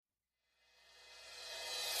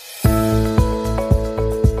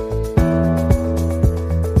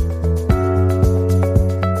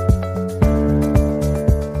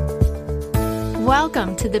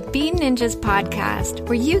to the Bean Ninjas podcast,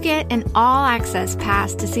 where you get an all-access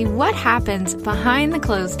pass to see what happens behind the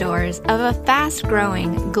closed doors of a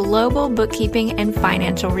fast-growing global bookkeeping and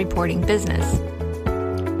financial reporting business.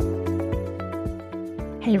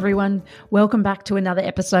 Hey everyone, welcome back to another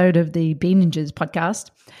episode of the Bean Ninjas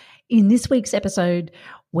podcast. In this week's episode,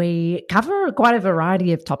 we cover quite a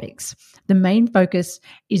variety of topics. The main focus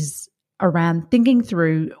is around thinking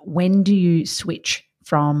through when do you switch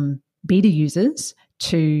from beta users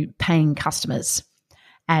to paying customers.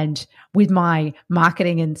 And with my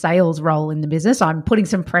marketing and sales role in the business, I'm putting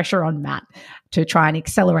some pressure on Matt to try and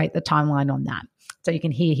accelerate the timeline on that. So you can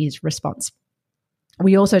hear his response.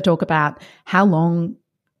 We also talk about how long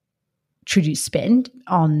should you spend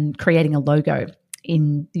on creating a logo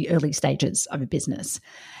in the early stages of a business.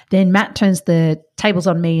 Then Matt turns the tables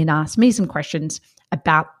on me and asks me some questions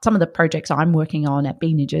about some of the projects I'm working on at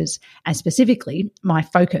Bean Ninjas, and specifically my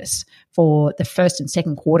focus for the first and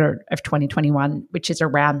second quarter of 2021, which is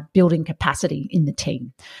around building capacity in the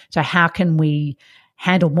team. So how can we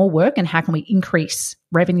handle more work and how can we increase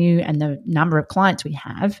revenue and the number of clients we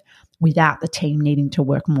have without the team needing to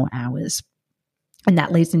work more hours? And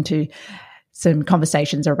that leads into some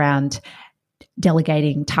conversations around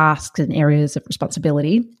delegating tasks and areas of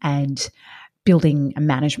responsibility and building a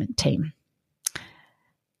management team.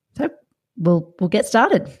 So we'll get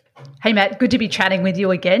started. Hey, Matt, good to be chatting with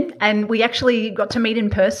you again. And we actually got to meet in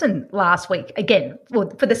person last week again, well,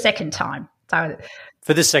 for the second time. So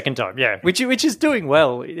for the second time, yeah, which is doing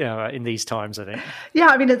well in these times, I think. Yeah,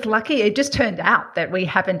 I mean, it's lucky. It just turned out that we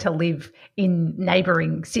happen to live in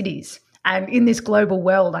neighbouring cities. And in this global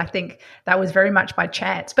world, I think that was very much by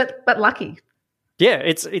chance, but lucky. Yeah,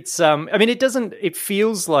 it's. I mean, it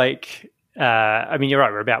feels like. I mean, you're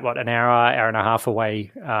right. We're about an hour and a half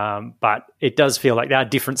away, but it does feel like there are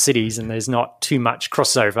different cities, and there's not too much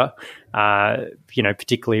crossover.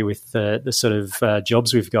 Particularly with the sort of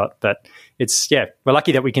jobs we've got. But we're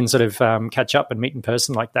lucky that we can sort of catch up and meet in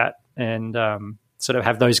person like that, and sort of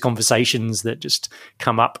have those conversations that just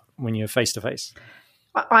come up when you're face to face.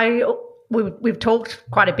 We've talked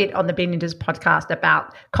quite a bit on the Bean Ninjas podcast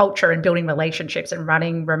about culture and building relationships and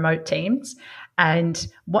running remote teams. And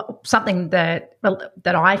something that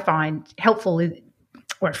I find helpful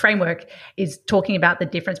or a framework is talking about the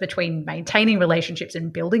difference between maintaining relationships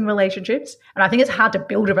and building relationships. And I think it's hard to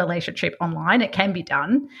build a relationship online. It can be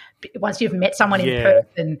done. Once you've met someone in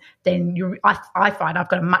person, then I find I've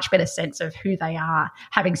got a much better sense of who they are,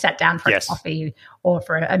 having sat down for a coffee or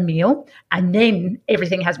for a meal. And then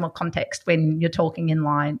everything has more context when you're talking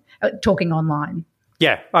online.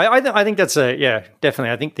 Yeah, I think that's definitely.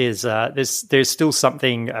 I think there's still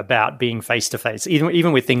something about being face to face,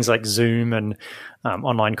 even with things like Zoom and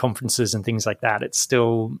online conferences and things like that. It's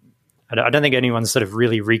still, I don't think anyone's sort of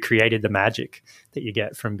really recreated the magic that you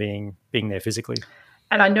get from being there physically.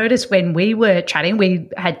 And I noticed when we were chatting, we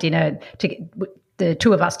had dinner, the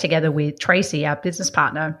two of us together with Tracy, our business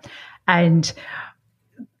partner, and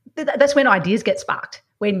that's when ideas get sparked.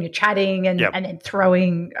 When you're chatting and then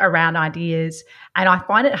throwing around ideas. And I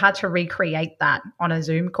find it hard to recreate that on a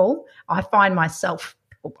Zoom call. I find myself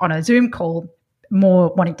on a Zoom call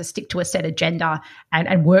more wanting to stick to a set agenda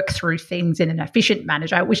and work through things in an efficient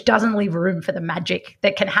manner, which doesn't leave room for the magic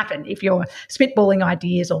that can happen if you're spitballing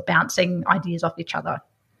ideas or bouncing ideas off each other.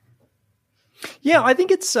 Yeah, I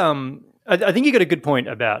think it's I think you got a good point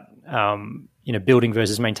about building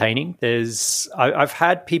versus maintaining. I've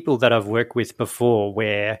had people that I've worked with before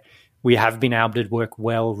where we have been able to work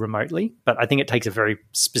well remotely, but I think it takes a very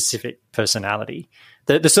specific personality.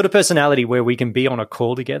 The sort of personality where we can be on a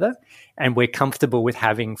call together and we're comfortable with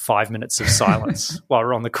having 5 minutes of silence while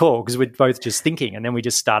we're on the call because we're both just thinking, and then we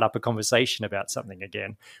just start up a conversation about something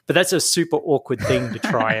again. But that's a super awkward thing to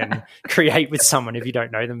try and create with someone if you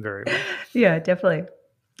don't know them very well. Yeah, definitely.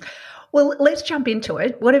 Well, let's jump into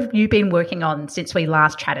it. What have you been working on since we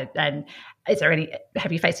last chatted? And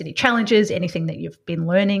have you faced any challenges, anything that you've been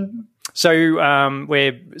learning? So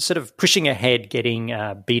we're sort of pushing ahead getting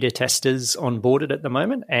beta testers onboarded at the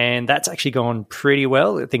moment, and that's actually gone pretty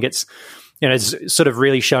well. I think it's sort of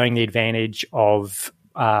really showing the advantage of,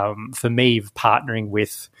 for me, partnering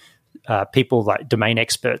with people like domain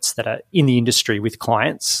experts that are in the industry with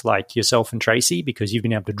clients like yourself and Tracy, because you've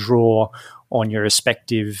been able to draw on your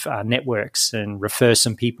respective networks and refer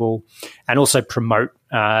some people, and also promote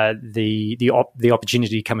the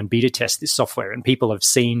opportunity to come and beta test this software. And people have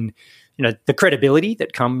seen, the credibility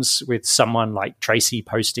that comes with someone like Tracy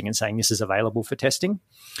posting and saying this is available for testing.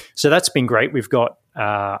 So that's been great. We've got,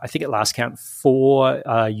 I think at last count,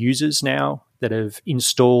 4 users now that have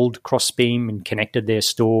installed Crossbeam and connected their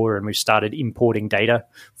store, and we've started importing data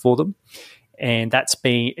for them. And that's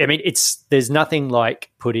been, I mean, there's nothing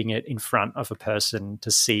like putting it in front of a person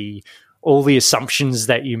to see all the assumptions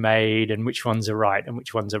that you made and which ones are right and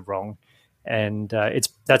which ones are wrong. And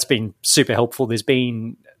that's been super helpful. There's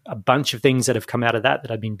been a bunch of things that have come out of that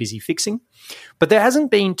I've been busy fixing. But there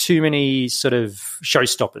hasn't been too many sort of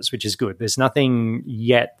showstoppers, which is good. There's nothing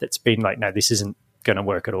yet that's been like, no, this isn't going to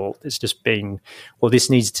work at all. It's just been, well, this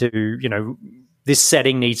needs to, this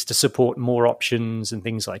setting needs to support more options and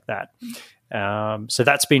things like that. So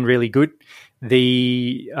that's been really good.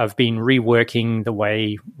 I've been reworking the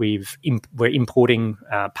way we're importing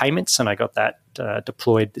payments, and I got that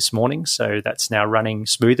deployed this morning. So that's now running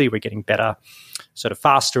smoothly. We're getting better, sort of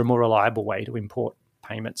faster and more reliable way to import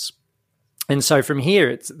payments. And so from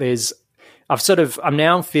here, I'm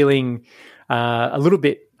now feeling a little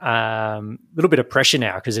bit of pressure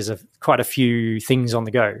now, because there's quite a few things on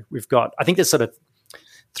the go. I think there's sort of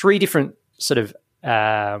 3 different sort of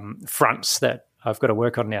fronts that I've got to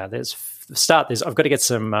work on now. I've got to get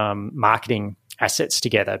some marketing assets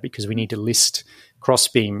together, because we need to list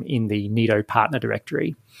Crossbeam in the Nido partner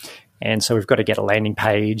directory. And so we've got to get a landing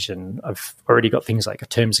page, and I've already got things like a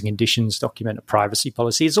terms and conditions document, a privacy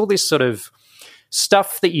policy. It's all this sort of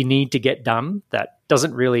stuff that you need to get done that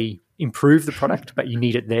doesn't really improve the product, but you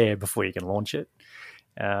need it there before you can launch it.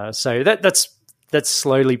 So that's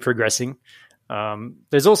slowly progressing.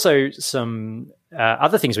 There's also some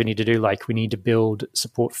other things we need to do, like we need to build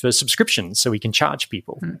support for subscriptions so we can charge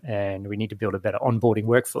people, and we need to build a better onboarding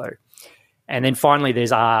workflow. And then finally,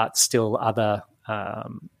 there's still other,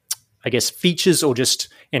 features or just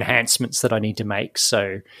enhancements that I need to make.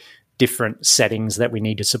 So different settings that we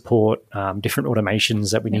need to support, different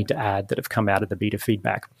automations that we need to add that have come out of the beta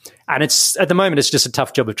feedback. And at the moment, it's just a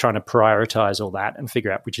tough job of trying to prioritize all that and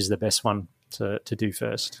figure out which is the best one to do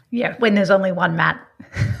first. Yeah, when there's only one Matt.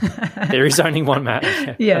 There is only one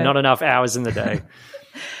Matt. Yeah. And not enough hours in the day.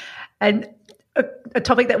 And a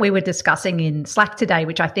topic that we were discussing in Slack today,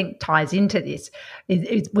 which I think ties into this,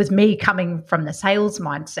 was me coming from the sales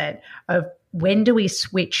mindset of, when do we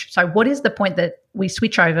switch? So what is the point that we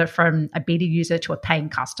switch over from a beta user to a paying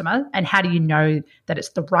customer? And how do you know that it's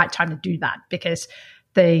the right time to do that? Because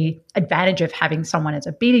the advantage of having someone as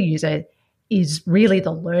a beta user is really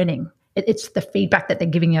the learning. It's the feedback that they're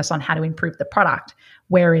giving us on how to improve the product.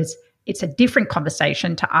 Whereas it's a different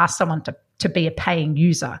conversation to ask someone to be a paying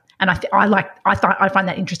user. And I find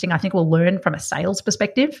that interesting. I think we'll learn from a sales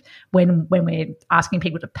perspective when we're asking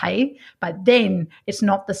people to pay, but then it's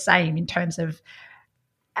not the same in terms of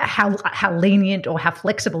how lenient or how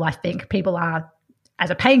flexible I think people are as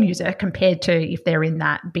a paying user compared to if they're in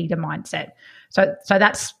that beta mindset. So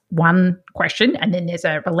that's one question. And then there's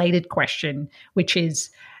a related question, which is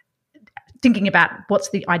thinking about what's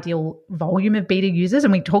the ideal volume of beta users.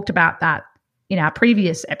 And we talked about that in our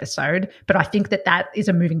previous episode, but I think that is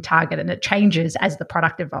a moving target and it changes as the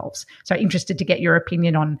product evolves. So interested to get your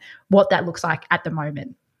opinion on what that looks like at the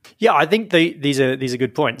moment. Yeah, I think these are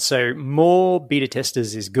good points. So more beta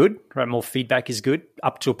testers is good, right? More feedback is good,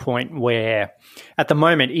 up to a point where at the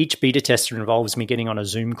moment, each beta tester involves me getting on a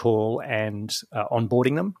Zoom call and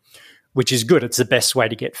onboarding them, which is good. It's the best way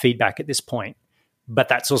to get feedback at this point. But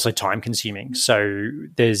that's also time consuming. So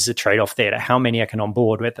there's a trade-off there to how many I can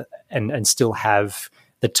onboard with and still have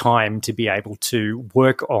the time to be able to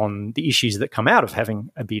work on the issues that come out of having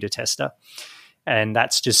a beta tester. And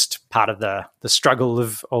that's just part of the struggle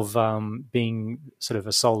of being sort of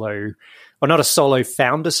a solo, or not a solo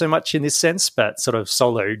founder so much in this sense, but sort of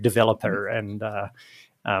solo developer and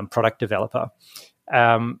product developer.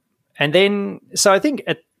 And then, so I think,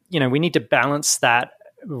 we need to balance that.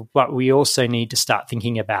 But we also need to start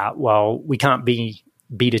thinking about, well, we can't be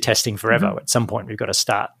beta testing forever. Mm-hmm. At some point, we've got to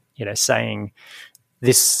start, saying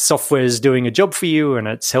this software is doing a job for you and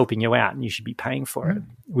it's helping you out and you should be paying for it.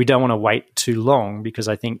 We don't want to wait too long, because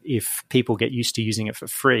I think if people get used to using it for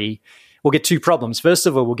free, we'll get 2 problems. First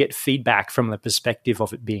of all, we'll get feedback from the perspective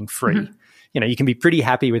of it being free. Mm-hmm. You can be pretty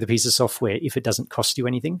happy with a piece of software if it doesn't cost you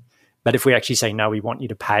anything. But if we actually say, no, we want you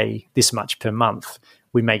to pay this much per month,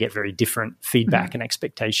 we may get very different feedback and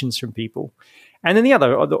expectations from people. And then the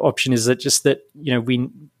other option is that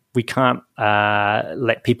we can't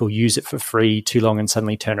let people use it for free too long and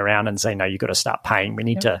suddenly turn around and say, no, you've got to start paying. We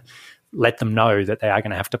need to let them know that they are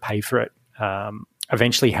going to have to pay for it.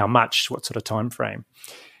 Eventually, how much, what sort of time frame.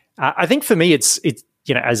 I think for me, it's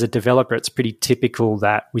as a developer, it's pretty typical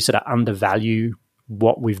that we sort of undervalue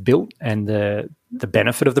what we've built and the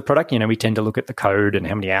benefit of the product. We tend to look at the code and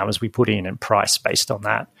how many hours we put in and price based on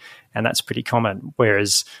that. And that's pretty common.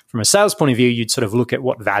 Whereas from a sales point of view, you'd sort of look at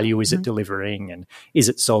what value is it delivering and is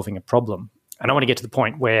it solving a problem? I don't want to get to the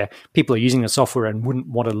point where people are using the software and wouldn't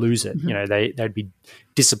want to lose it. They'd be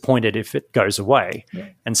disappointed if it goes away. Yeah.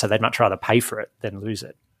 And so they'd much rather pay for it than lose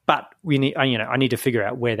it. But I need to figure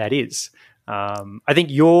out where that is. I think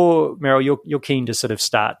Meryl, you're keen to sort of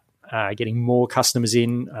start getting more customers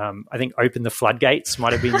in. I think open the floodgates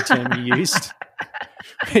might have been the term you used,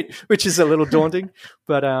 which is a little daunting.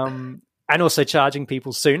 But and also charging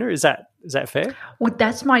people sooner. Is that fair? Well,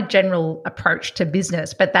 that's my general approach to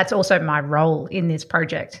business, but that's also my role in this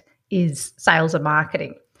project is sales and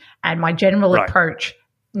marketing. And my general approach,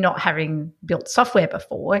 not having built software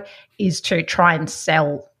before, is to try and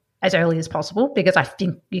sell as early as possible, because I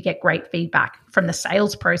think you get great feedback from the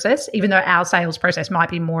sales process, even though our sales process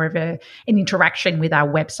might be more of an interaction with our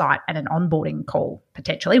website and an onboarding call,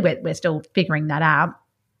 potentially. We're still figuring that out.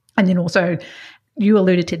 And then also, you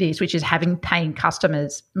alluded to this, which is having paying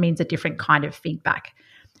customers means a different kind of feedback.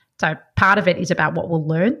 So part of it is about what we'll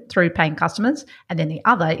learn through paying customers. And then the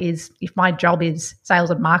other is, if my job is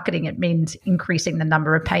sales and marketing, it means increasing the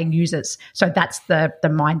number of paying users. So that's the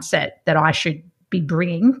mindset that I should be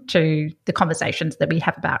bringing to the conversations that we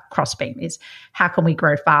have about Crossbeam, is how can we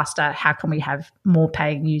grow faster? How can we have more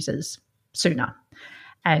paying users sooner?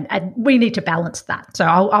 And we need to balance that. So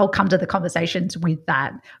I'll come to the conversations with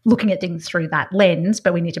that, looking at things through that lens,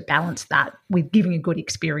 but we need to balance that with giving a good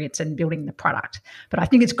experience and building the product. But I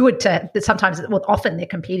think it's good that sometimes, often they're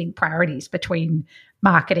competing priorities between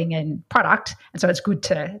marketing and product. And so it's good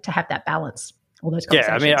to have that balance, all those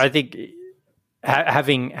conversations. Yeah, I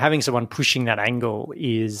think having someone pushing that angle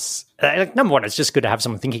is, number one, it's just good to have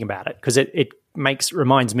someone thinking about it, because it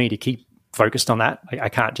reminds me to keep focused on that. I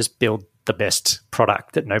can't just build the best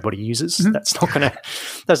product that nobody uses. Mm-hmm. That's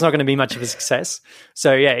not going to be much of a success.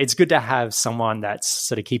 So yeah, it's good to have someone that's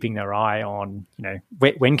sort of keeping their eye on,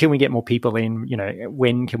 when can we get more people in?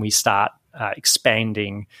 When can we start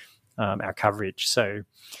expanding our coverage? So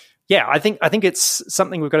yeah, I think it's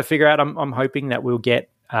something we've got to figure out. I'm hoping that we'll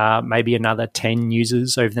get maybe another 10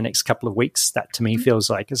 users over the next couple of weeks. That to me feels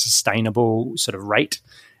like a sustainable sort of rate,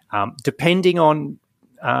 depending on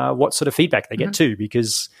what sort of feedback they get too,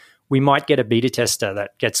 because we might get a beta tester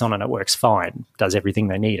that gets on and it works fine, does everything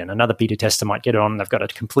they need. And another beta tester might get on and they've got a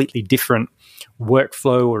completely different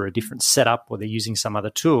workflow or a different setup, or they're using some other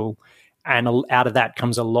tool. And out of that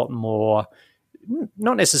comes a lot more,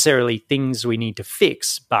 not necessarily things we need to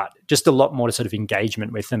fix, but just a lot more sort of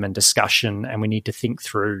engagement with them and discussion. And we need to think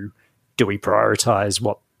through, do we prioritize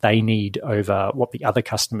what they need over what the other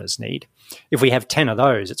customers need? If we have 10 of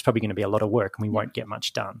those, it's probably going to be a lot of work and we won't get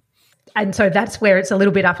much done. And so that's where it's a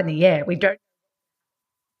little bit up in the air. We don't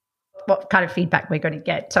know what kind of feedback we're going to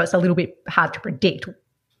get. So it's a little bit hard to predict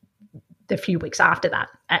the few weeks after that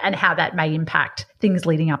and how that may impact things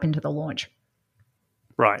leading up into the launch.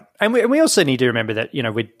 Right. And we also need to remember that,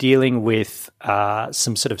 we're dealing with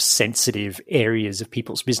some sort of sensitive areas of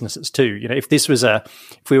people's businesses too.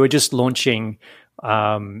 If we were just launching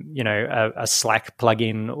a Slack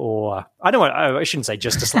plugin, or I shouldn't say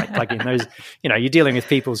just a Slack plugin. Those, you're dealing with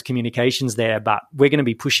people's communications there, but we're going to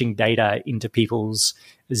be pushing data into people's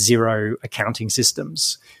Xero accounting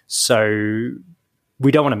systems. So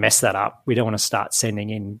we don't want to mess that up. We don't want to start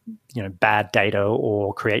sending in, bad data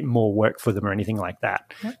or create more work for them or anything like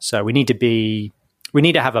that. Yep. So we need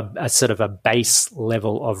to have a sort of a base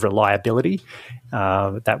level of reliability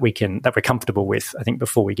that we're comfortable with, I think,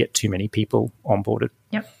 before we get too many people onboarded.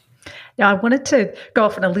 Yep. Now, I wanted to go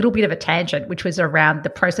off on a little bit of a tangent, which was around the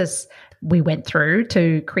process we went through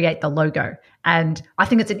to create the logo. And I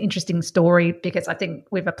think it's an interesting story because I think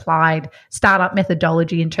we've applied startup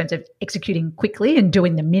methodology in terms of executing quickly and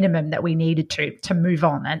doing the minimum that we needed to move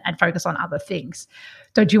on and focus on other things.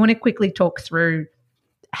 So do you want to quickly talk through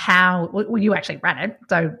how you actually ran it?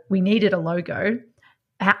 So we needed a logo.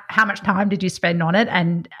 How much time did you spend on it,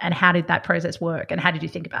 and how did that process work, and how did you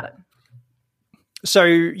think about it? So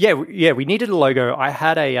yeah, we needed a logo. I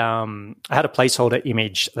had a placeholder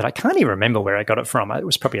image that I can't even remember where I got it from. It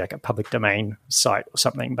was probably like a public domain site or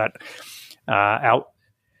something. But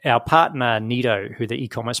our partner Nido, who the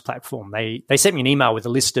e-commerce platform, they sent me an email with a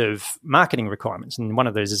list of marketing requirements, and one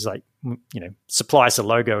of those is like, supply us a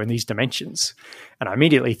logo in these dimensions. And I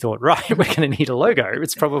immediately thought, right, we're going to need a logo.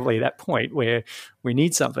 It's probably that point where we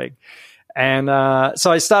need something. And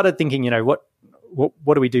so I started thinking,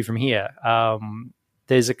 what do we do from here?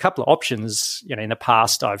 There's a couple of options. In the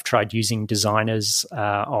past, I've tried using designers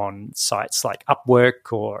on sites like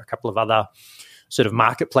Upwork or a couple of other sort of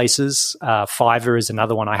marketplaces. Fiverr is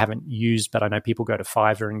another one I haven't used, but I know people go to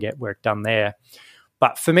Fiverr and get work done there.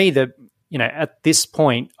 But for me, at this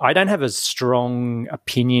point, I don't have a strong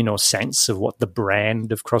opinion or sense of what the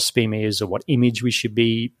brand of Crossbeam is or what image we should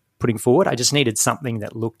be putting forward. I just needed something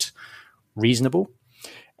that looked reasonable.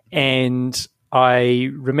 And I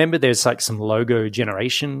remember there's like some logo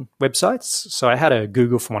generation websites. So I had a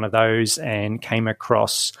Google for one of those and came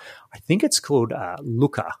across, I think it's called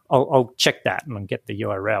Looker. I'll check that and get the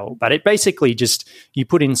URL. But it basically just, you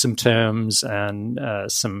put in some terms and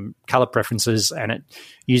some color preferences, and it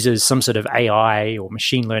uses some sort of AI or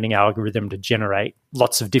machine learning algorithm to generate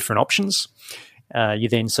lots of different options. You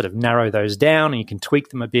then sort of narrow those down and you can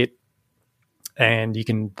tweak them a bit. And you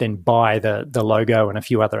can then buy the logo and a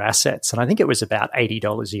few other assets. And I think it was about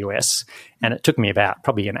 $80 US. And it took me about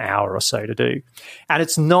probably an hour or so to do. And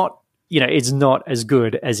it's not as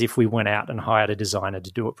good as if we went out and hired a designer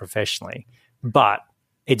to do it professionally. But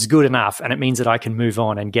it's good enough. And it means that I can move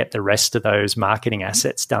on and get the rest of those marketing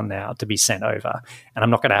assets done now to be sent over. And I'm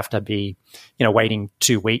not going to have to be, waiting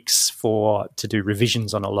 2 weeks to do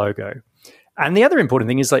revisions on a logo. And the other important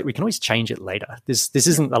thing is, like, we can always change it later. This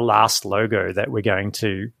isn't the last logo that we're going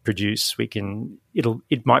to produce.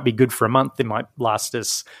 It might be good for a month. It might last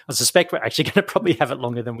us. I suspect we're actually going to probably have it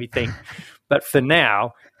longer than we think. But for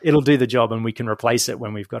now, it'll do the job, and we can replace it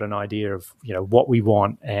when we've got an idea of what we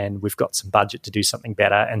want, and we've got some budget to do something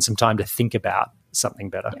better and some time to think about something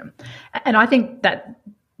better. Yeah. And I think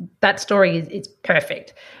that story is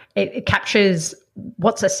perfect. It captures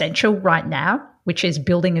what's essential right now, which is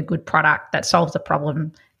building a good product that solves a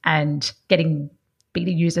problem and getting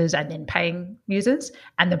beta users and then paying users.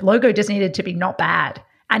 And the logo just needed to be not bad.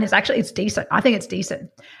 And it's decent. I think it's decent.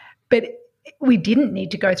 But we didn't need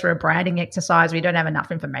to go through a branding exercise. We don't have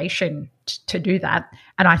enough information to do that.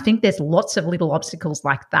 And I think there's lots of little obstacles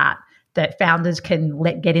like that founders can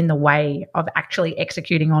let get in the way of actually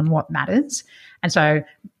executing on what matters. And so,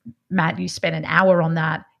 Matt, you spent an hour on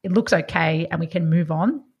that. It looks okay, and we can move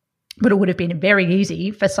on. But it would have been very easy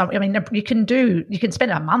for some. I mean, you can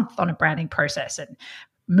spend a month on a branding process and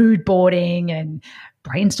mood boarding and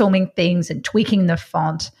brainstorming things and tweaking the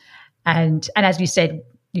font. And as you said,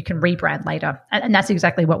 you can rebrand later. And that's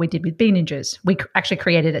exactly what we did with Bean Ninjas. We actually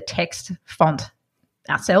created a text font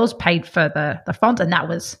ourselves, paid for the font, and that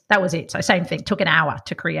was it. So same thing, took an hour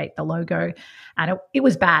to create the logo, and it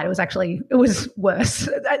was bad. It was worse.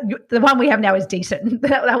 The one we have now is decent.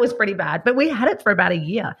 That was pretty bad, but we had it for about a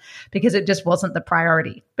year because it just wasn't the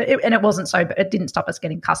priority. But it didn't stop us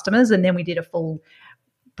getting customers, and then we did a full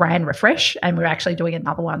brand refresh, and we're actually doing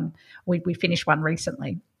another one. We finished one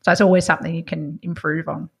recently, so it's always something you can improve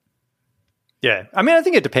on. Yeah. I mean, I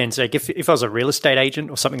think it depends. Like if I was a real estate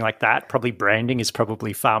agent or something like that, probably branding is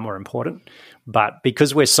probably far more important. But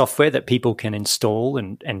because we're software that people can install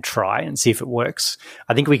and try and see if it works,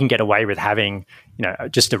 I think we can get away with having,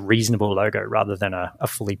 just a reasonable logo rather than a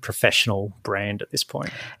fully professional brand at this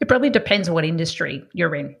point. It probably depends on what industry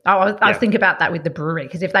you're in. I think about that with the brewery,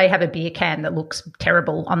 because if they have a beer can that looks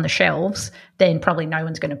terrible on the shelves, then probably no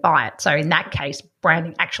one's going to buy it. So in that case,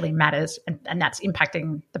 branding actually matters, and that's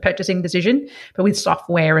impacting the purchasing decision. But with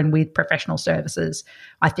software and with professional services,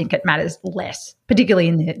 I think it matters less, particularly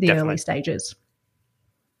in the early stages.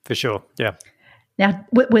 For sure, yeah. Now,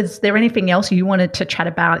 was there anything else you wanted to chat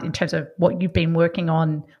about in terms of what you've been working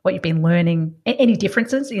on, what you've been learning? Any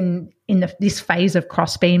differences in this phase of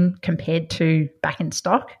Crossbeam compared to back in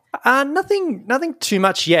stock? Nothing too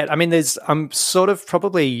much yet. I mean, I'm sort of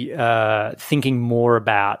probably thinking more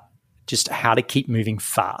about just how to keep moving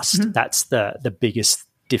fast. Mm-hmm. That's the biggest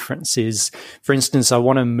difference is, for instance, I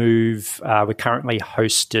want to move, we're currently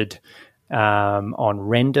hosted on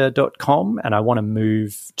render.com, and I want to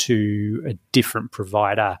move to a different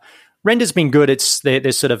provider. Render's been good.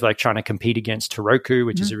 They're sort of like trying to compete against Heroku,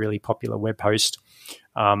 which is a really popular web host.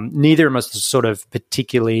 Neither of them are sort of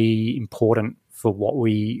particularly important for what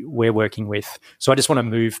we're working with. So I just want to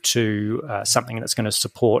move to something that's going to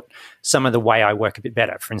support some of the way I work a bit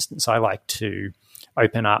better. For instance, I like to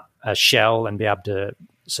open up a shell and be able to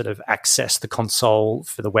sort of access the console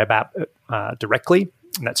for the web app directly.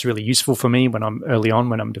 And that's really useful for me when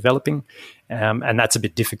I'm developing. And that's a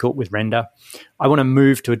bit difficult with Render. I want to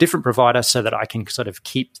move to a different provider so that I can sort of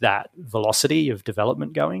keep that velocity of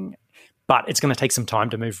development going. But it's going to take some time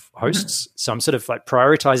to move hosts. Mm-hmm. So I'm sort of like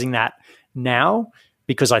prioritizing that now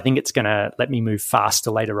because I think it's going to let me move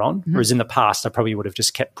faster later on. Mm-hmm. Whereas in the past, I probably would have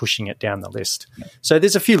just kept pushing it down the list. Yeah. So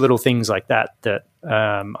there's a few little things like that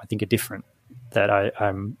I think are different, that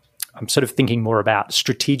I'm sort of thinking more about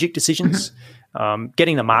strategic decisions. Mm-hmm.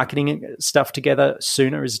 Getting the marketing stuff together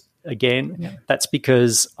sooner is, again, that's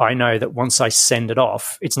because I know that once I send it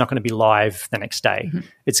off, it's not going to be live the next day. Mm-hmm.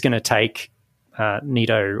 It's going to take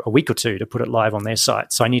Nito a week or two to put it live on their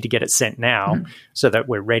site. So I need to get it sent now so that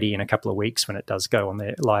we're ready in a couple of weeks when it does go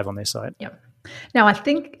live on their site. Yep. Now, I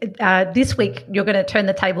think this week you're going to turn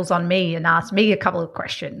the tables on me and ask me a couple of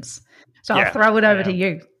questions. So I'll throw it over to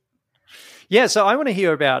you. Yeah, so I want to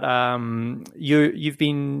hear about you've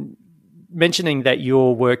been mentioning that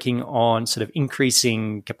you're working on sort of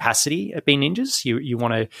increasing capacity at Bean Ninjas. You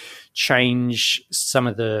want to change some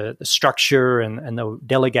of the structure and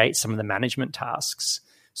delegate some of the management tasks.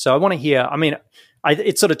 So I want to hear,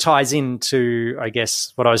 it sort of ties into, I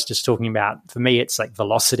guess, what I was just talking about. For me, it's like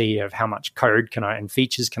velocity of how much code and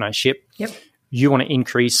features can I ship. Yep. You want to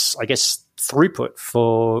increase, I guess, throughput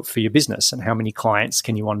for your business and how many clients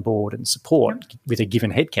can you onboard and support with a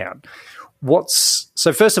given headcount.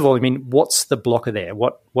 So first of all, what's the blocker there?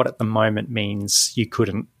 What at the moment means you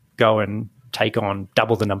couldn't go and take on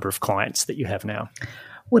double the number of clients that you have now?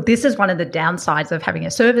 Well, this is one of the downsides of having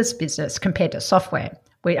a service business compared to software.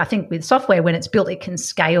 I think with software, when it's built, it can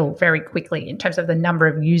scale very quickly in terms of the number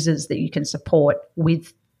of users that you can support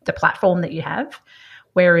with the platform that you have.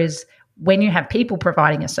 Whereas when you have people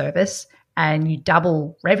providing a service and you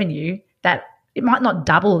double revenue, that it might not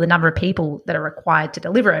double the number of people that are required to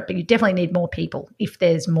deliver it, but you definitely need more people if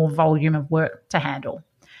there's more volume of work to handle.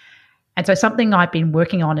 And so something I've been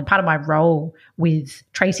working on, and part of my role with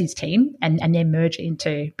Tracy's team and then merge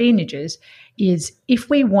into Bean Ninjas, is if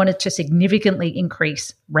we wanted to significantly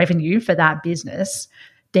increase revenue for that business,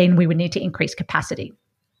 then we would need to increase capacity.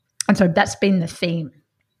 And so that's been the theme.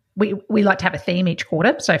 We like to have a theme each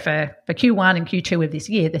quarter. So for Q1 and Q2 of this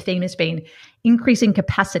year, the theme has been increasing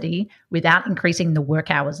capacity without increasing the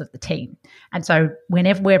work hours of the team. And so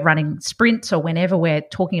whenever we're running sprints or whenever we're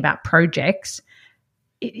talking about projects,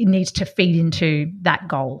 it needs to feed into that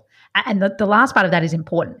goal. And the last part of that is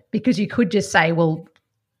important, because you could just say, well,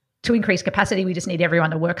 to increase capacity, we just need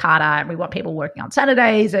everyone to work harder and we want people working on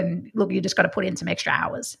Saturdays and look, you just got to put in some extra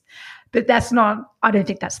hours. But I don't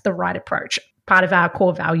think that's the right approach. Part of our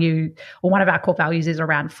core value, or one of our core values, is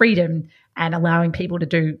around freedom and allowing people to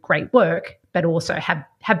do great work, but also have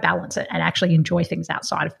balance and actually enjoy things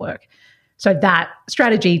outside of work. So that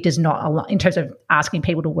strategy does not, in terms of asking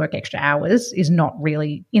people to work extra hours, is not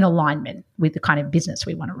really in alignment with the kind of business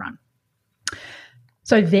we want to run.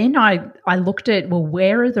 So then I looked at, well,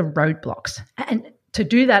 where are the roadblocks? And to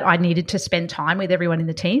do that, I needed to spend time with everyone in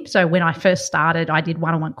the team. So when I first started, I did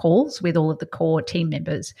one-on-one calls with all of the core team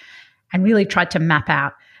members and really tried to map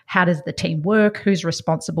out, how does the team work, who's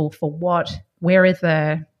responsible for what, where are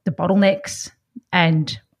the bottlenecks,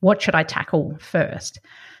 and what should I tackle first?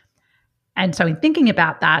 And so in thinking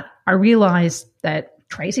about that, I realized that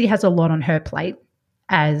Tracy has a lot on her plate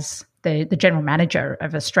as the general manager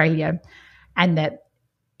of Australia, and that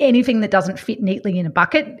anything that doesn't fit neatly in a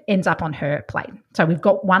bucket ends up on her plate. So we've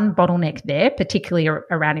got one bottleneck there, particularly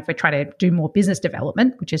around if we try to do more business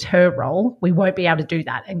development, which is her role. We won't be able to do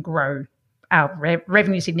that and grow our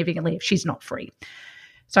revenue significantly if she's not free.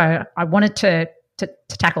 So I wanted to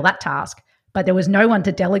tackle that task, but there was no one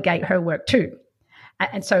to delegate her work to.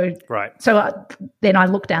 And so, then I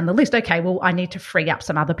looked down the list. Okay, well, I need to free up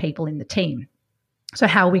some other people in the team. So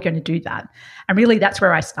how are we going to do that? And really that's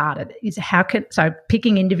where I started, is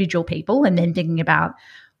picking individual people and then thinking about,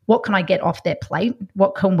 what can I get off their plate?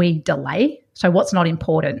 What can we delay? So what's not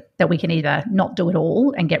important that we can either not do it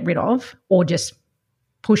all and get rid of, or just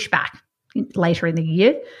push back later in the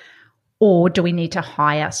year? Or do we need to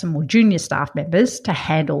hire some more junior staff members to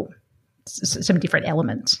handle some different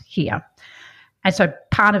elements here? And so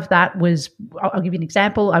part of that was, I'll give you an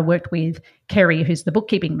example. I worked with Kerry, who's the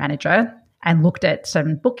bookkeeping manager, and looked at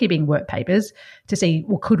some bookkeeping work papers to see,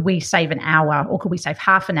 well, could we save an hour or could we save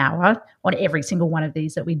half an hour on every single one of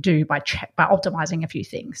these that we do by optimizing a few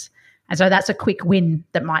things? And so that's a quick win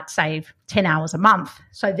that might save 10 hours a month.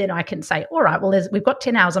 So then I can say, all right, well, we've got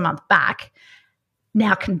 10 hours a month back.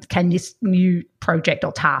 Now can this new project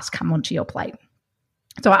or task come onto your plate?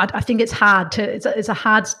 So I think it's hard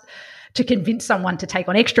to convince someone to take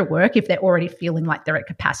on extra work if they're already feeling like they're at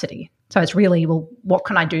capacity. So it's really, well, what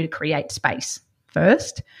can I do to create space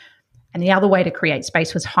first? And the other way to create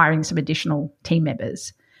space was hiring some additional team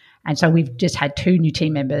members. And so we've just had 2 new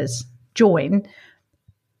team members join.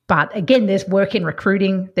 But again, there's work in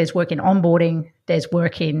recruiting, there's work in onboarding, there's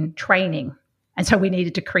work in training. And so we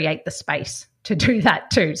needed to create the space to do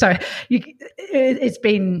that too. So it's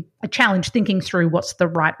been a challenge thinking through what's the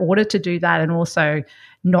right order to do that, and also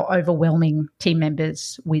not overwhelming team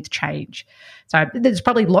members with change. So there's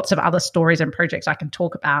probably lots of other stories and projects I can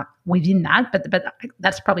talk about within that, but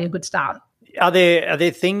that's probably a good start. Are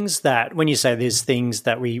there things that, when you say there's things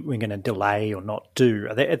that we're going to delay or not do,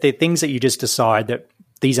 are there things that you just decide that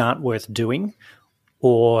these aren't worth doing?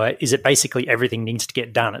 Or is it basically everything needs to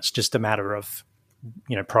get done? It's just a matter of,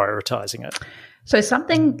 prioritizing it. So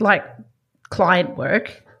something like client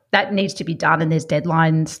work, that needs to be done, and there's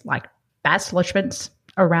deadlines like BAS lodgements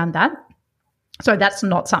around that. So that's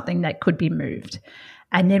not something that could be moved.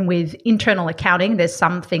 And then with internal accounting, there's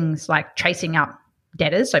some things like chasing up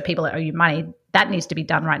debtors, so people that owe you money, that needs to be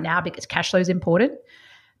done right now because cash flow is important.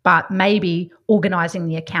 But maybe organising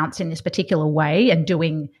the accounts in this particular way and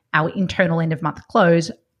doing our internal end of month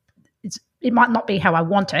close, it might not be how I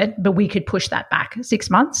want it, but we could push that back 6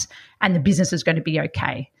 months and the business is going to be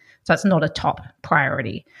okay. So it's not a top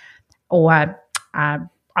priority. Or I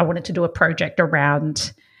wanted to do a project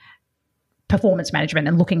around performance management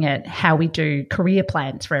and looking at how we do career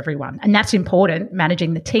plans for everyone. And that's important,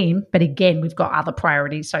 managing the team. But again, we've got other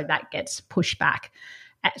priorities, so that gets pushed back.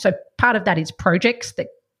 So part of that is projects that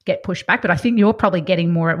get pushed back. But I think you're probably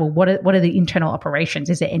getting more at, well, what are the internal operations?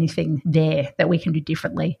 Is there anything there that we can do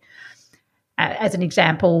differently? As an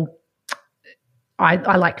example, I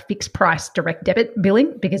like fixed price direct debit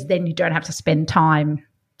billing because then you don't have to spend time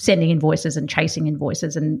sending invoices and chasing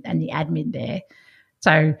invoices and the admin there.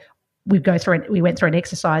 So we went through an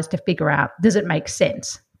exercise to figure out, does it make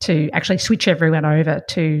sense to actually switch everyone over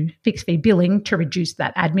to fixed fee billing to reduce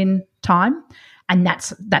that admin time? And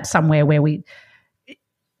that's somewhere where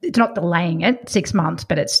it's not delaying it 6 months,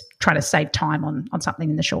 but it's trying to save time on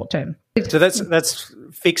something in the short term. So that's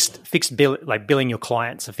fixed bill, like billing your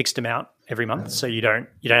clients a fixed amount every month, so you don't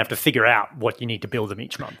have to figure out what you need to bill them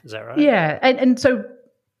each month. Is that right? Yeah, and so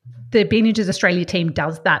the Beaninges Australia team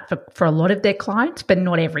does that for a lot of their clients, but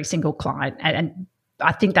not every single client. And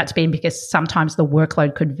I think that's been because sometimes the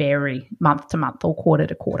workload could vary month to month or quarter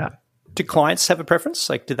to quarter. Do clients have a preference?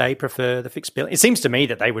 Like, do they prefer the fixed billing? It seems to me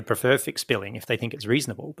that they would prefer fixed billing if they think it's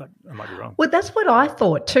reasonable, but I might be wrong. Well, that's what I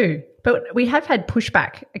thought too. But we have had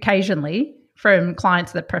pushback occasionally from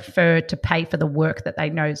clients that prefer to pay for the work that they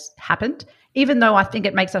know's happened, even though I think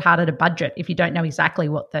it makes it harder to budget if you don't know exactly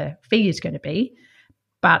what the fee is going to be.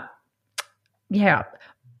 But yeah,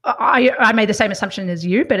 I made the same assumption as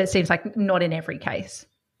you, but it seems like not in every case.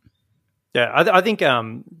 Yeah, I think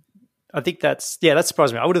that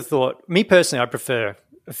surprised me. I would have thought, me personally, I prefer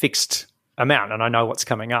a fixed amount and I know what's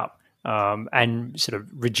coming up, and sort of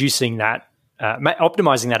reducing that,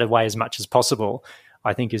 optimizing that away as much as possible,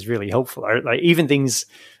 I think is really helpful. Like even things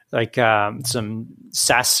like some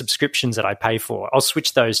SaaS subscriptions that I pay for, I'll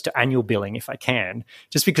switch those to annual billing if I can,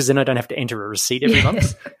 just because then I don't have to enter a receipt every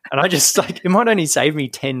month. And I just it might only save me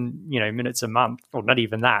 10 minutes a month, or not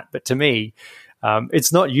even that. But to me,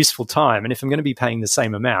 it's not useful time. And if I'm going to be paying the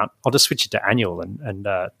same amount, I'll just switch it to annual and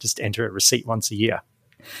just enter a receipt once a year.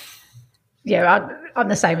 Yeah, I'm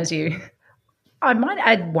the same as you. I might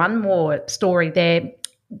add one more story there,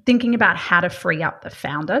 thinking about how to free up the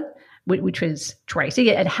founder, which was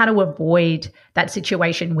Tracy, and how to avoid that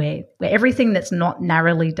situation where everything that's not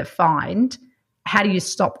narrowly defined, how do you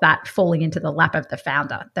stop that falling into the lap of the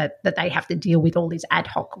founder, that they have to deal with all these ad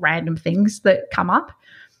hoc random things that come up?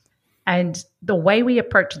 And the way we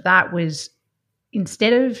approached that was,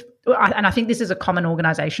 instead of, and I think this is a common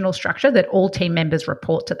organizational structure, that all team members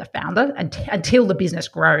report to the founder until the business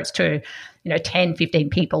grows to 10, 15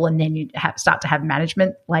 people, and then you start to have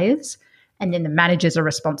management layers, and then the managers are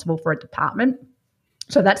responsible for a department.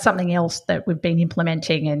 So that's something else that we've been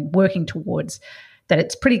implementing and working towards, that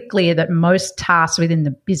it's pretty clear that most tasks within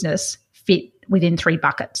the business fit within 3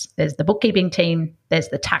 buckets. There's the bookkeeping team, there's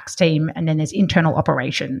the tax team, and then there's internal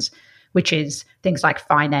operations, which is things like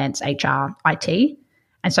finance, HR, IT.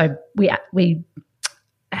 And so we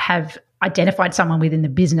have identified someone within the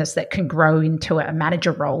business that can grow into a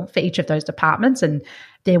manager role for each of those departments, and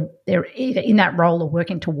they're either in that role or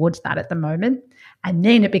working towards that at the moment. And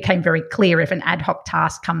then it became very clear, if an ad hoc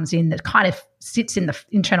task comes in that kind of sits in the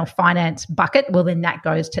internal finance bucket, well, then that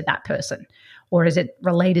goes to that person. Or is it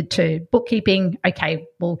related to bookkeeping? Okay,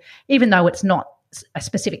 well, even though it's not a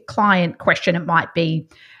specific client question, it might be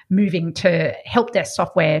moving to help desk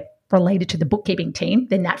software related to the bookkeeping team,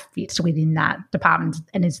 then that fits within that department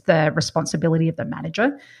and is the responsibility of the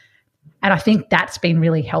manager. And I think that's been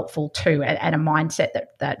really helpful too, and a mindset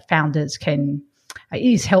that founders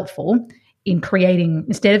is helpful in creating,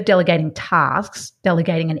 instead of delegating tasks,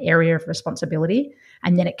 delegating an area of responsibility,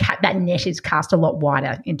 and then that net is cast a lot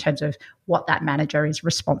wider in terms of what that manager is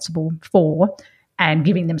responsible for, and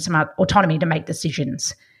giving them some autonomy to make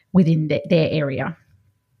decisions within their area.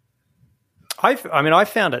 I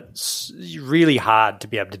found it really hard to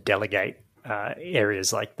be able to delegate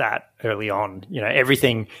areas like that early on.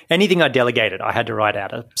 Anything I delegated, I had to write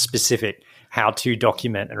out a specific how-to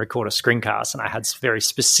document and record a screencast, and I had very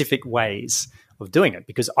specific ways of doing it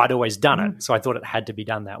because I'd always done it, so I thought it had to be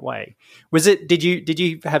done that way. Did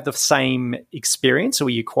you have the same experience, or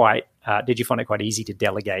were you did you find it quite easy to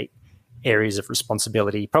delegate areas of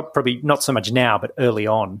responsibility? Probably not so much now, but early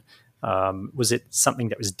on. Was it something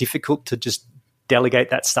that was difficult to just delegate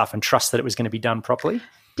that stuff and trust that it was going to be done properly?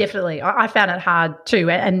 Definitely. I found it hard too.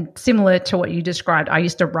 And similar to what you described, I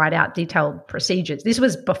used to write out detailed procedures. This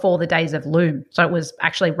was before the days of Loom. So it was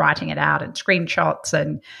actually writing it out and screenshots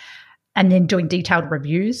and then doing detailed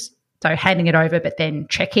reviews. So handing it over, but then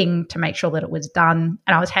checking to make sure that it was done.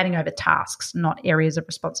 And I was handing over tasks, not areas of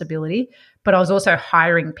responsibility. But I was also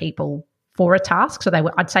hiring people for a task. So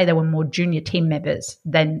I'd say they were more junior team members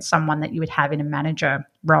than someone that you would have in a manager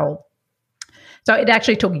role. So it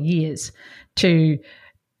actually took years to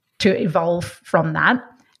evolve from that.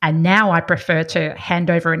 And now I prefer to hand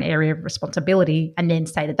over an area of responsibility and then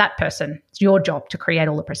say to that person, it's your job to create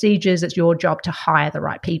all the procedures. It's your job to hire the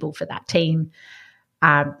right people for that team.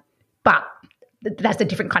 But that's a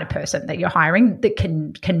different kind of person that you're hiring that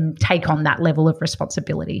can take on that level of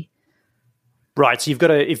responsibility. Right. So you've got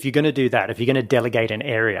to, if you're going to do that, if you're going to delegate an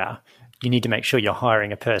area, you need to make sure you're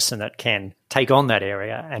hiring a person that can take on that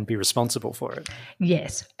area and be responsible for it.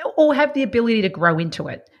 Yes. Or have the ability to grow into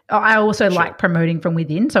it. I also like promoting from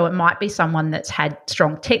within. So it might be someone that's had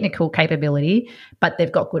strong technical capability, but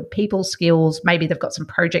they've got good people skills. Maybe they've got some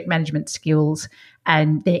project management skills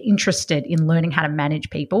and they're interested in learning how to manage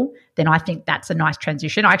people. Then I think that's a nice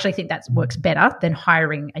transition. I actually think that works better than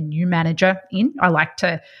hiring a new manager in. I like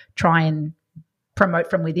to try and promote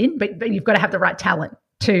from within, but you've got to have the right talent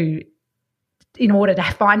in order to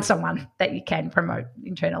find someone that you can promote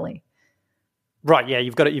internally. Right, yeah,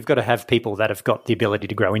 you've got to have people that have got the ability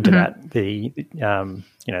to grow into that, the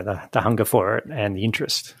hunger for it and the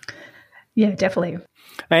interest. Yeah, definitely.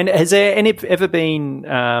 And has there ever been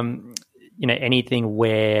anything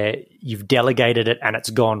where you've delegated it and it's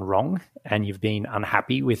gone wrong and you've been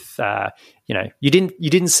unhappy with you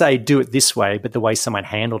didn't say do it this way, but the way someone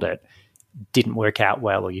handled it didn't work out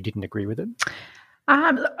well or you didn't agree with it?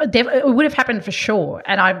 It would have happened for sure.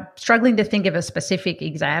 And I'm struggling to think of a specific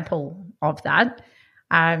example of that.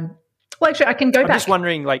 Well, actually, I can go back. I'm just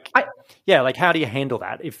wondering, how do you handle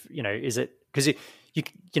that? If, is it because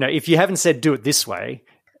if you haven't said do it this way,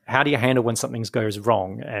 how do you handle when something goes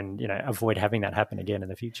wrong and, avoid having that happen again in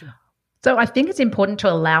the future? So I think it's important to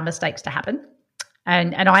allow mistakes to happen.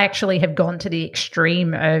 And I actually have gone to the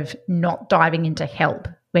extreme of not diving into help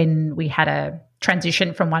when we had a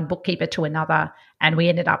transition from one bookkeeper to another, and we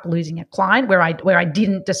ended up losing a client where I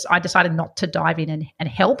decided not to dive in and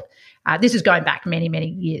help. This is going back many, many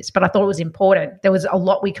years, but I thought it was important. There was a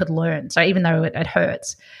lot we could learn. So even though it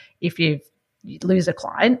hurts if you lose a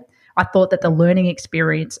client, I thought that the learning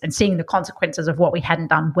experience and seeing the consequences of what we hadn't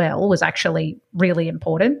done well was actually really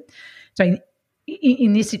important. So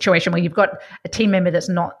in this situation where you've got a team member that's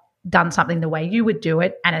not done something the way you would do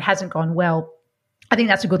it and it hasn't gone well, I think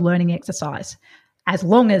that's a good learning exercise as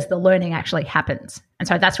long as the learning actually happens. And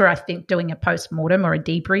so that's where I think doing a post-mortem or a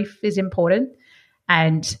debrief is important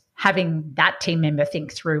and having that team member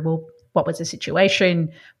think through, well, what was the situation,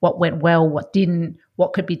 what went well, what didn't,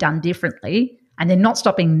 what could be done differently, and then not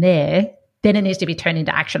stopping there, then it needs to be turned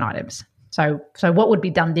into action items. So what would be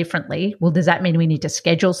done differently? Well, does that mean we need to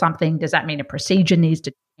schedule something? Does that mean a procedure needs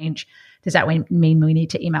to change? Does that mean we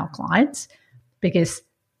need to email clients? Because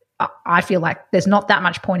I feel like there's not that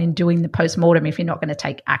much point in doing the post-mortem if you're not going to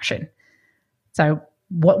take action. So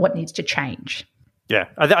what needs to change? Yeah,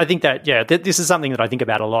 I think that, this is something that I think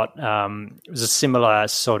about a lot. It was a similar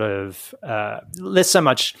sort of, less so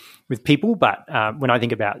much with people, but when I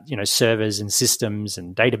think about, servers and systems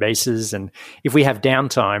and databases, and if we have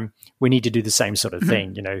downtime, we need to do the same sort of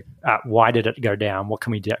thing. Why did it go down? What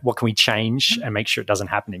can we do? What can we change and make sure it doesn't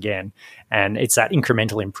happen again? And it's that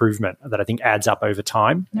incremental improvement that I think adds up over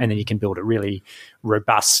time, and then you can build a really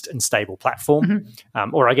robust and stable platform,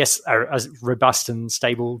 or I guess a robust and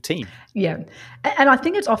stable team. Yeah. And I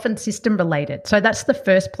think it's often system related. So that's the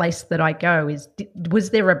first place that I go is,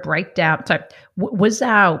 was there a breakdown? So was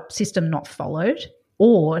our system not followed,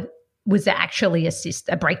 or was there actually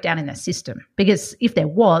a breakdown in the system? Because if there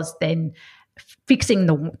was, then fixing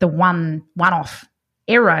the one-off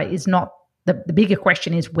error is not the bigger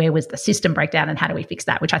question. Is where was the system breakdown and how do we fix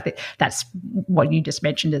that? Which I think that's what you just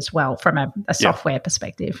mentioned as well from a software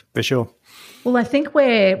perspective. For sure. Well, I think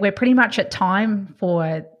we're pretty much at time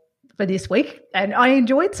for this week. And I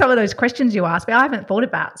enjoyed some of those questions you asked me. I haven't thought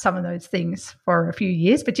about some of those things for a few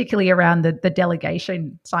years, particularly around the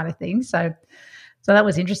delegation side of things. So that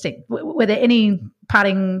was interesting. Were there any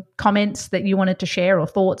parting comments that you wanted to share or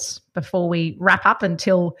thoughts before we wrap up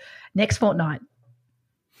until next fortnight?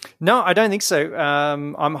 No, I don't think so.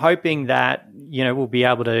 I'm hoping that, we'll be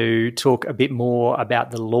able to talk a bit more about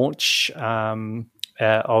the launch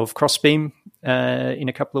of Crossbeam in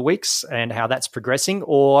a couple of weeks and how that's progressing,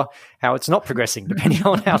 or how it's not progressing, depending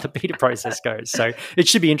on how the beta process goes. So it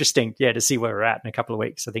should be interesting, to see where we're at in a couple of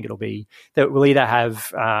weeks. I think it'll be that we'll either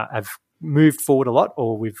have moved forward a lot,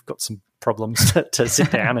 or we've got some problems to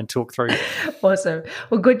sit down and talk through. Awesome.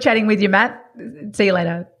 Well, good chatting with you, Matt. See you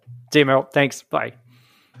later. See you, Meryl. Thanks. Bye.